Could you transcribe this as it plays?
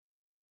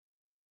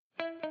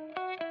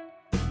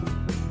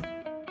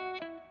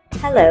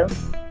Hello,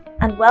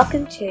 and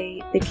welcome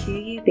to the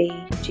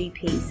QUB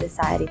GP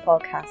Society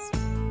podcast.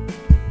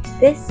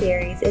 This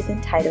series is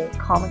entitled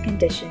Common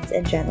Conditions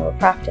in General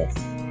Practice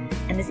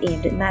and is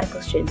aimed at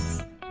medical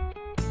students.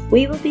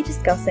 We will be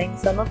discussing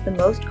some of the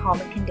most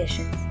common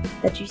conditions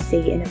that you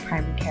see in a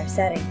primary care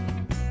setting,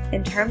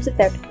 in terms of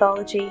their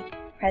pathology,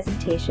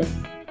 presentation,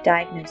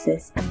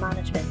 diagnosis and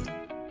management.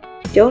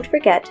 Don't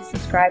forget to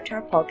subscribe to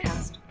our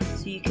podcast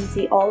so you can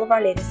see all of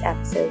our latest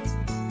episodes,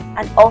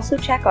 and also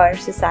check out our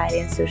society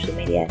and social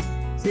media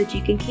so that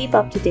you can keep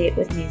up to date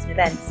with news and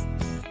events.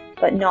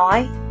 But now,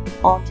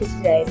 on to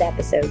today's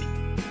episode.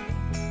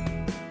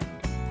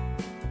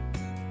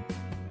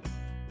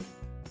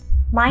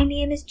 My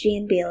name is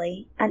Jane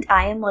Bailey and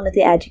I am one of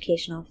the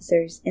education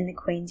officers in the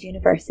Queen's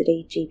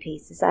University GP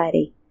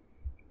Society.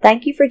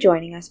 Thank you for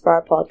joining us for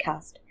our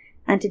podcast,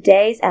 and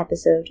today's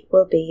episode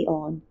will be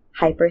on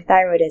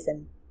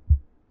hyperthyroidism.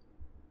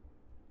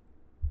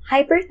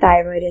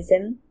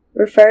 Hyperthyroidism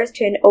refers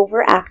to an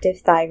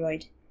overactive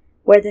thyroid,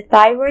 where the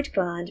thyroid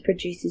gland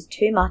produces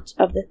too much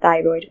of the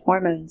thyroid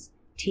hormones,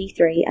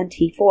 T3 and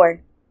T4.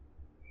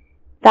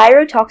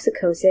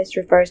 Thyrotoxicosis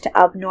refers to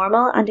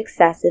abnormal and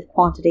excessive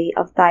quantity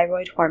of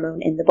thyroid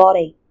hormone in the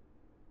body.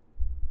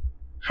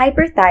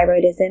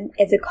 Hyperthyroidism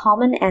is a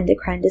common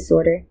endocrine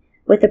disorder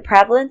with a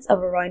prevalence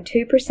of around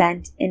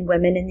 2% in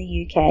women in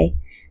the UK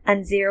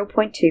and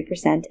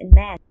 0.2% in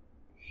men.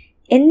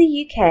 In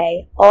the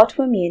UK,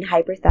 autoimmune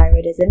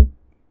hyperthyroidism,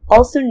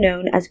 also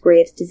known as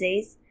Graves'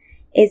 disease,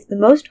 is the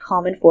most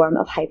common form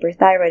of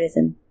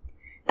hyperthyroidism,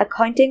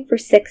 accounting for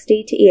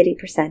 60 to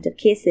 80% of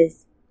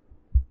cases.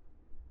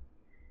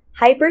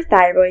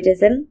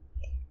 Hyperthyroidism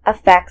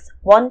affects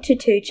 1 to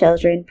 2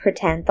 children per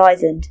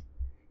 10,000.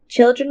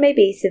 Children may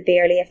be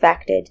severely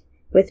affected,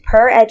 with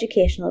poor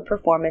educational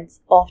performance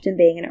often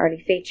being an early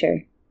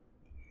feature.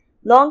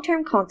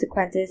 Long-term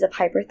consequences of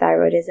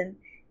hyperthyroidism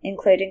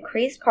include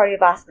increased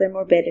cardiovascular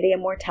morbidity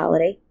and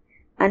mortality,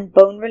 and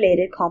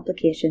bone-related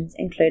complications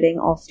including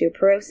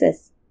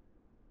osteoporosis.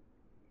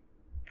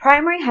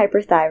 Primary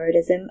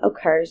hyperthyroidism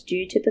occurs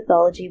due to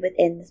pathology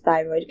within the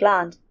thyroid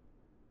gland.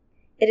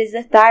 It is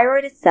the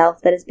thyroid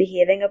itself that is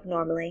behaving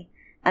abnormally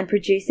and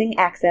producing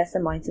excess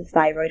amounts of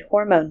thyroid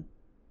hormone.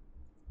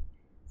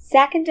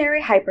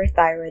 Secondary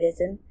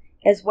hyperthyroidism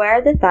is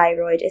where the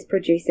thyroid is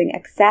producing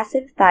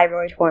excessive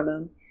thyroid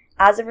hormone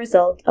as a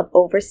result of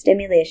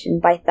overstimulation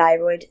by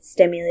thyroid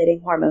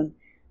stimulating hormone,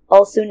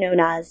 also known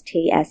as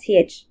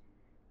TSH.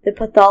 The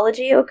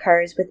pathology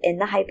occurs within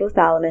the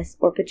hypothalamus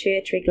or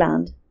pituitary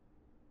gland.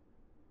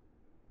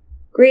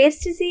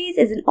 Graves' disease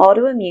is an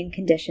autoimmune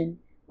condition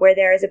where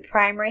there is a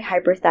primary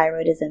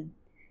hyperthyroidism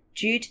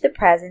due to the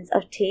presence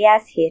of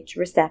TSH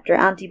receptor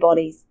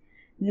antibodies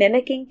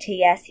mimicking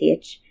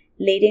TSH,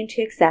 leading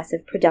to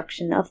excessive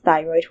production of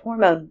thyroid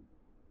hormone.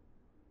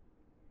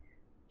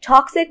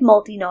 Toxic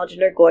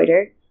multinodular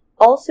goiter,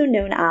 also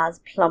known as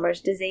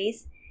Plummer's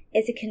disease,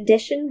 is a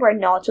condition where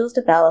nodules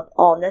develop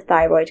on the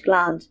thyroid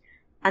gland,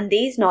 and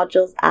these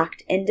nodules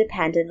act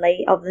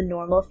independently of the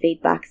normal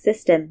feedback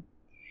system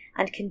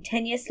and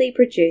continuously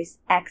produce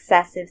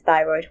excessive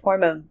thyroid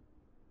hormone.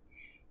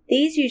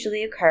 These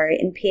usually occur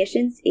in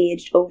patients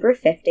aged over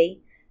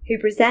 50 who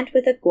present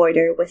with a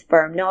goiter with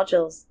firm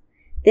nodules.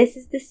 This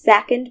is the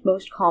second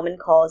most common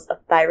cause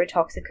of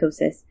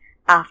thyrotoxicosis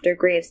after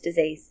Graves'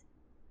 disease.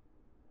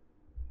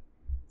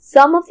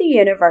 Some of the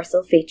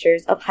universal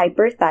features of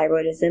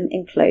hyperthyroidism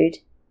include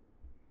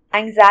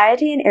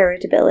anxiety and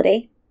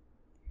irritability,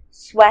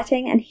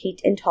 sweating and heat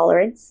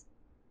intolerance,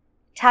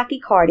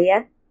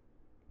 tachycardia,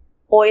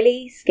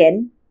 oily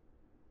skin,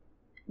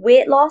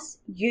 weight loss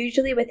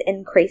usually with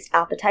increased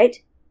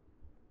appetite,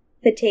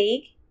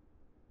 fatigue,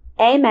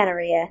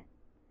 amenorrhea,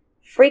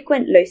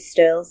 frequent loose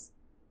stools,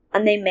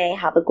 and they may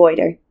have a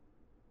goiter.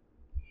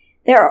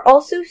 There are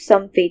also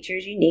some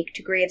features unique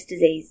to Graves'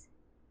 disease.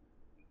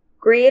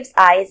 Graves'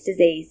 eyes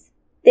disease.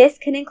 This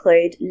can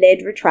include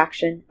lid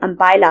retraction and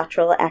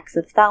bilateral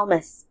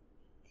exophthalmos.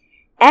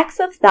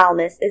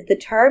 Exophthalmos is the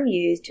term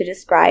used to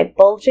describe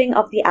bulging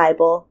of the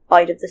eyeball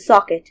out of the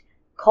socket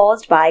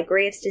caused by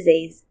Graves'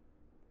 disease.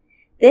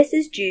 This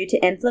is due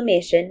to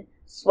inflammation,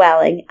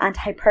 swelling, and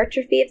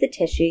hypertrophy of the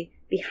tissue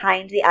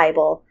behind the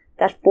eyeball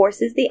that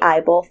forces the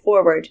eyeball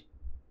forward.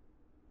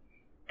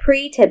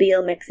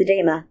 Pretibial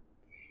myxedema.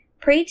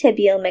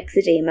 Pretibial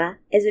myxedema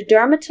is a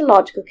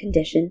dermatological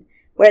condition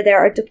where there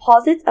are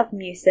deposits of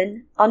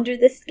mucin under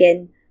the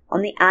skin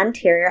on the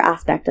anterior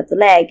aspect of the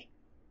leg,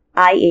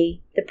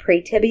 i.e. the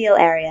pretibial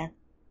area.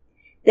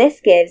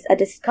 This gives a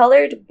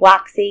discoloured,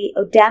 waxy,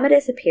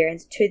 oedematous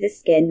appearance to the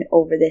skin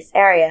over this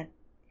area.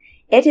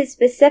 It is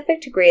specific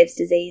to Graves'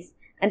 disease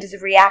and is a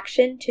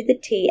reaction to the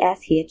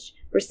TSH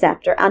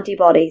receptor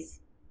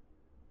antibodies.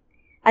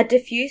 A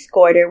diffuse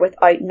goiter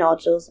without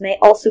nodules may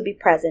also be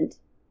present.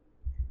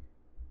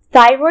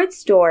 Thyroid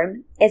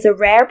storm is a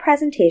rare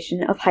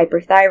presentation of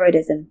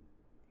hyperthyroidism.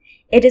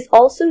 It is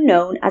also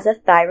known as a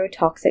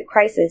thyrotoxic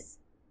crisis.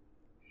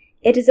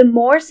 It is a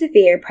more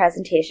severe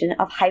presentation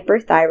of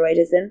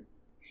hyperthyroidism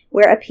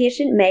where a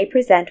patient may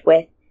present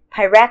with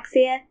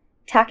pyrexia,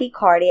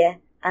 tachycardia,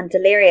 and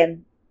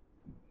delirium.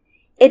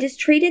 It is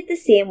treated the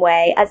same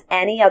way as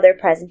any other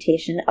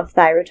presentation of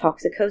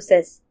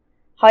thyrotoxicosis.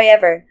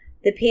 However,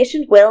 the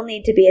patient will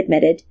need to be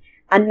admitted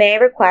and may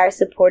require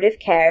supportive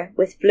care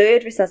with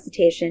fluid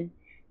resuscitation,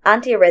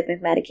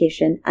 antiarrhythmic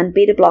medication, and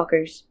beta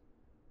blockers.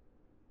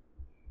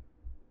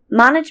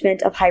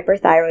 Management of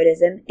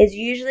hyperthyroidism is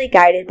usually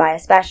guided by a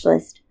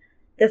specialist.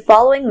 The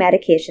following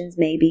medications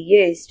may be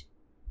used.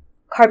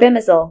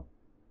 Carbimazole.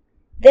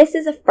 This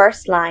is a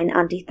first-line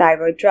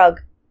antithyroid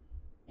drug.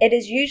 It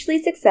is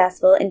usually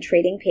successful in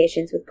treating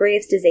patients with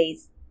Graves'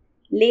 disease,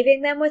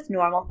 leaving them with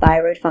normal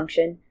thyroid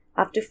function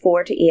after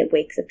 4 to 8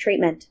 weeks of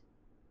treatment.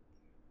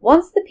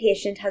 Once the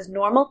patient has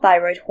normal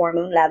thyroid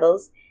hormone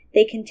levels,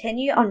 they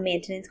continue on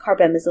maintenance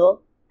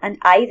carbimazole, and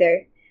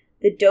either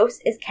the dose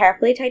is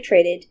carefully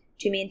titrated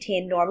to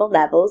maintain normal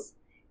levels,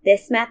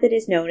 this method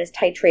is known as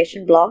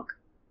titration block,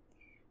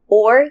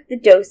 or the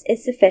dose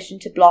is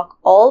sufficient to block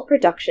all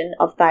production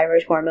of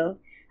thyroid hormone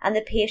and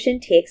the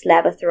patient takes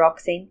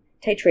levothyroxine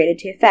titrated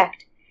to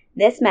effect.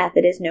 This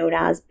method is known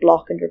as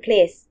block and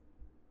replace.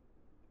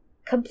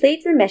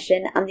 Complete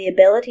remission and the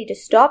ability to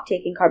stop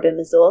taking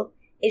carbimazole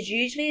is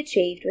usually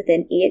achieved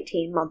within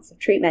 18 months of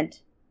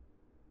treatment.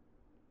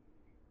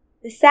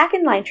 The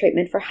second-line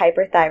treatment for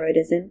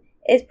hyperthyroidism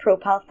is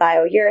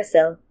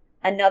propylthiouracil,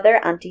 another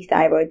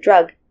antithyroid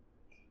drug.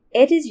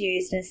 It is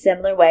used in a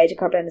similar way to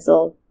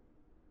carbimazole.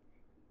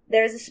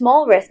 There is a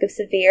small risk of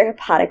severe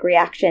hepatic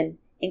reaction,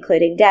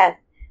 including death,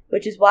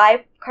 which is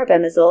why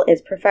carbimazole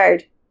is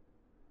preferred.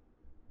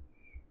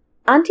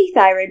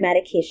 Antithyroid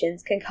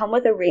medications can come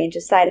with a range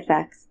of side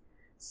effects.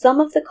 Some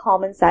of the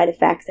common side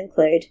effects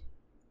include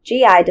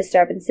GI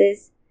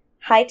disturbances,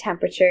 high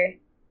temperature,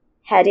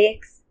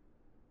 headaches,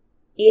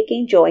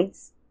 aching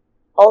joints,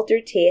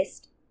 altered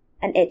taste,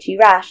 and itchy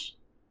rash,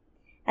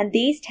 and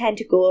these tend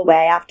to go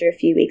away after a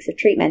few weeks of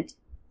treatment.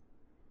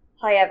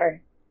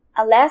 However,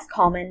 a less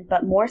common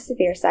but more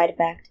severe side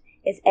effect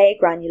is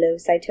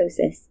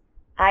agranulocytosis,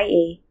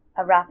 i.e.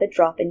 a rapid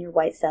drop in your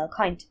white cell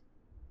count.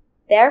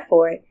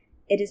 Therefore,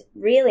 it is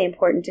really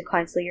important to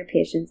counsel your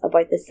patients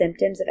about the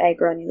symptoms of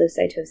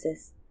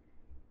agranulocytosis.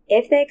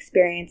 If they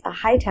experience a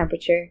high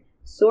temperature,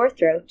 sore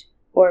throat,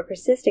 or a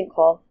persistent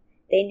cough,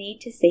 they need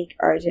to seek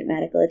urgent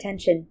medical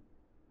attention.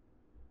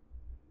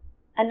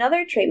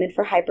 Another treatment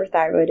for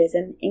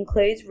hyperthyroidism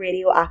includes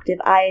radioactive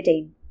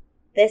iodine.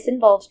 This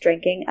involves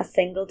drinking a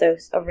single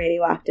dose of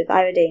radioactive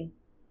iodine.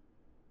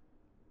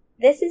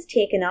 This is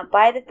taken up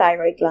by the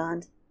thyroid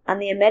gland, and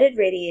the emitted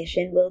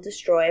radiation will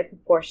destroy a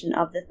proportion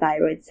of the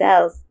thyroid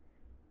cells.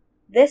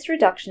 This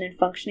reduction in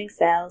functioning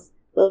cells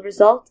will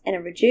result in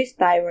a reduced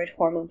thyroid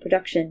hormone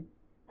production,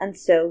 and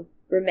so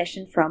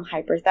remission from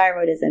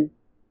hyperthyroidism.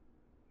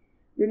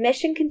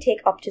 Remission can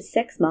take up to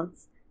 6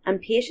 months, and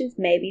patients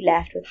may be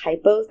left with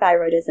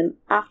hypothyroidism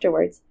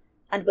afterwards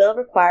and will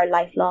require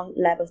lifelong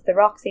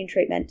levothyroxine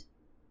treatment.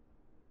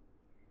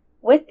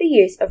 With the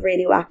use of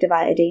radioactive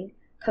iodine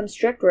come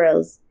strict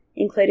rules,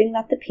 including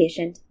that the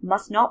patient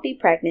must not be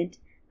pregnant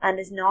and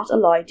is not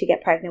allowed to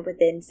get pregnant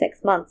within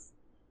 6 months.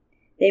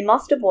 They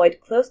must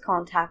avoid close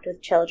contact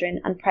with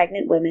children and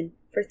pregnant women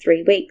for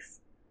 3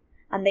 weeks,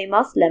 and they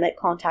must limit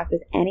contact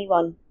with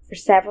anyone for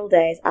several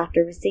days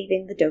after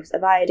receiving the dose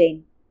of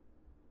iodine.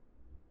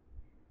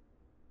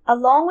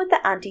 Along with the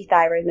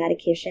antithyroid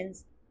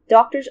medications,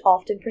 doctors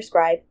often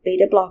prescribe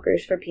beta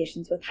blockers for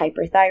patients with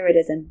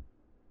hyperthyroidism.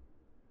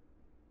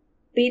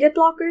 Beta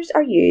blockers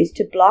are used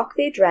to block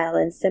the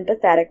adrenaline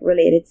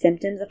sympathetic-related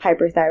symptoms of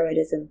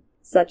hyperthyroidism,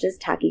 such as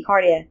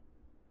tachycardia.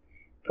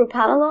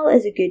 Propranolol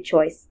is a good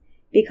choice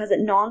because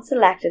it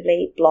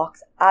non-selectively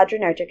blocks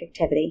adrenergic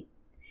activity,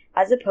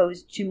 as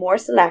opposed to more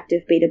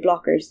selective beta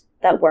blockers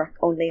that work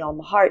only on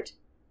the heart.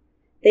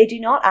 They do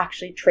not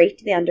actually treat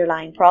the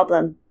underlying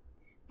problem,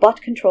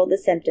 but control the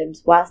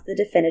symptoms whilst the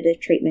definitive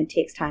treatment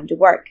takes time to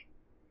work.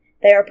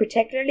 They are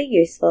particularly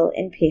useful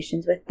in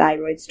patients with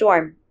thyroid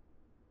storm.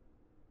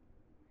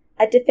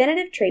 A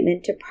definitive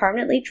treatment to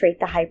permanently treat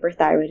the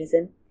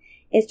hyperthyroidism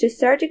is to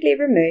surgically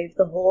remove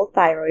the whole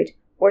thyroid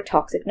or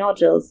toxic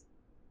nodules.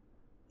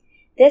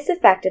 This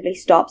effectively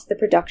stops the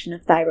production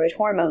of thyroid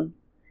hormone.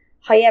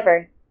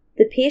 However,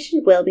 the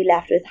patient will be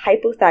left with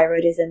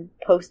hypothyroidism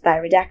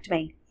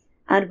post-thyroidectomy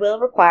and will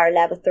require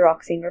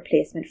levothyroxine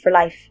replacement for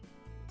life.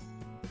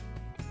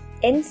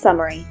 In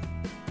summary,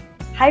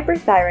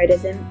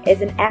 hyperthyroidism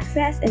is an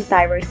excess in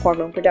thyroid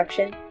hormone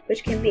production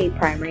which can be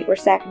primary or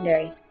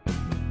secondary.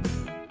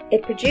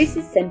 It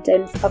produces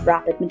symptoms of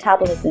rapid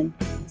metabolism,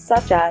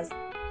 such as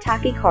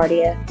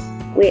tachycardia,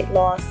 weight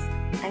loss,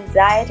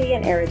 anxiety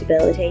and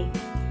irritability,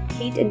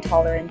 heat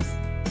intolerance,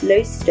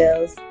 loose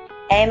stools,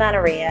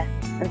 amenorrhea,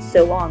 and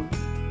so on.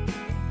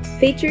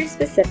 Features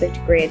specific to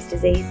Graves'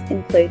 disease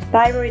include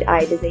thyroid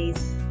eye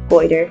disease,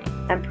 goiter,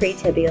 and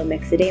pretibial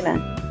myxedema.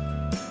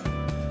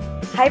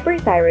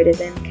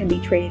 Hyperthyroidism can be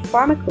treated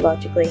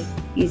pharmacologically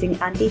using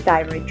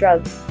antithyroid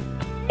drugs.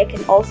 It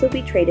can also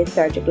be treated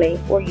surgically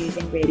or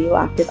using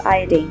radioactive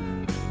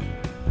iodine.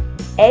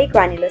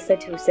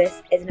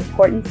 Agranulocytosis is an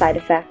important side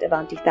effect of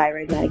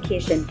antithyroid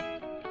medication.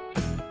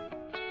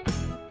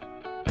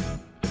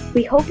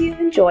 We hope you've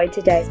enjoyed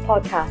today's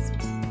podcast.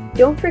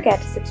 Don't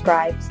forget to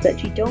subscribe so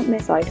that you don't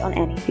miss out on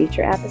any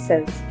future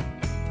episodes.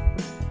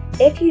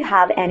 If you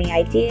have any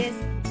ideas,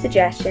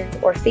 suggestions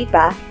or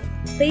feedback,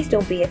 please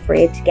don't be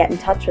afraid to get in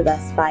touch with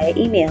us via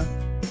email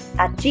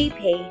at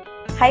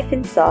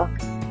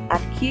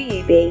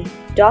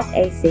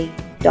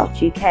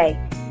gp-soc@qub.ac.uk.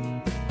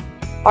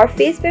 Our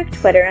Facebook,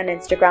 Twitter and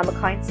Instagram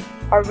accounts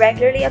are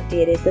regularly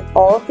updated with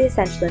all of the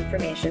essential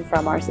information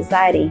from our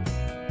society.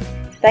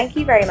 Thank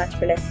you very much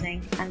for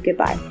listening, and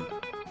goodbye.